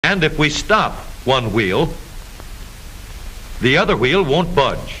And if we stop one wheel, the other wheel won't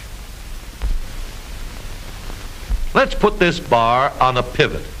budge. Let's put this bar on a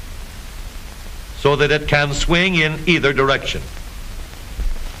pivot so that it can swing in either direction.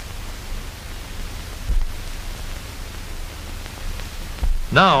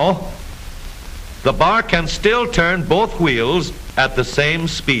 Now, the bar can still turn both wheels at the same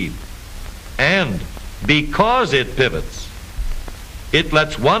speed. And because it pivots, it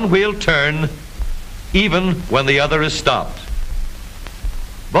lets one wheel turn even when the other is stopped.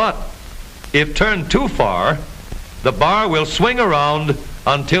 But if turned too far, the bar will swing around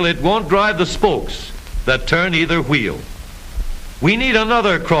until it won't drive the spokes that turn either wheel. We need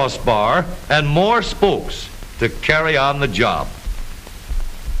another crossbar and more spokes to carry on the job.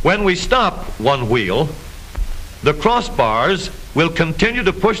 When we stop one wheel, the crossbars will continue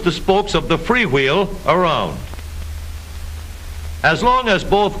to push the spokes of the free wheel around. As long as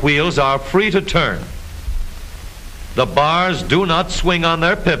both wheels are free to turn, the bars do not swing on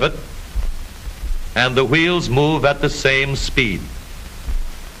their pivot, and the wheels move at the same speed.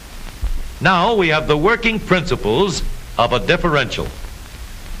 Now we have the working principles of a differential.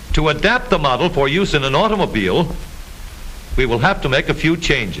 To adapt the model for use in an automobile, we will have to make a few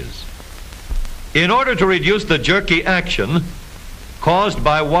changes. In order to reduce the jerky action caused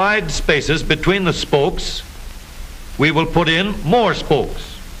by wide spaces between the spokes, we will put in more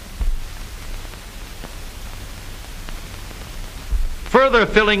spokes. Further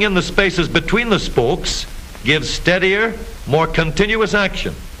filling in the spaces between the spokes gives steadier, more continuous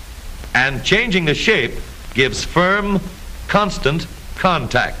action, and changing the shape gives firm, constant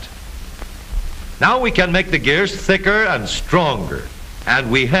contact. Now we can make the gears thicker and stronger, and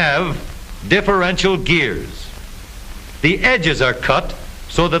we have differential gears. The edges are cut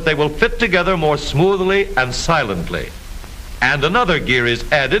so that they will fit together more smoothly and silently, and another gear is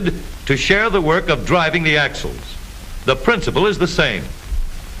added to share the work of driving the axles. The principle is the same.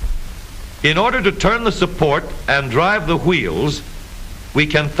 In order to turn the support and drive the wheels, we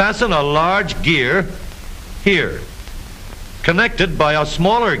can fasten a large gear here, connected by a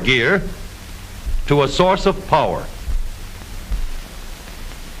smaller gear to a source of power.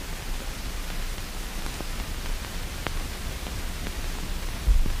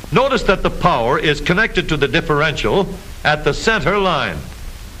 Notice that the power is connected to the differential at the center line.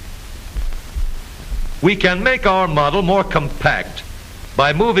 We can make our model more compact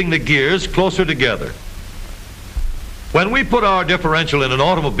by moving the gears closer together. When we put our differential in an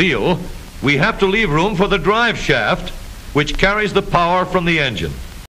automobile, we have to leave room for the drive shaft, which carries the power from the engine.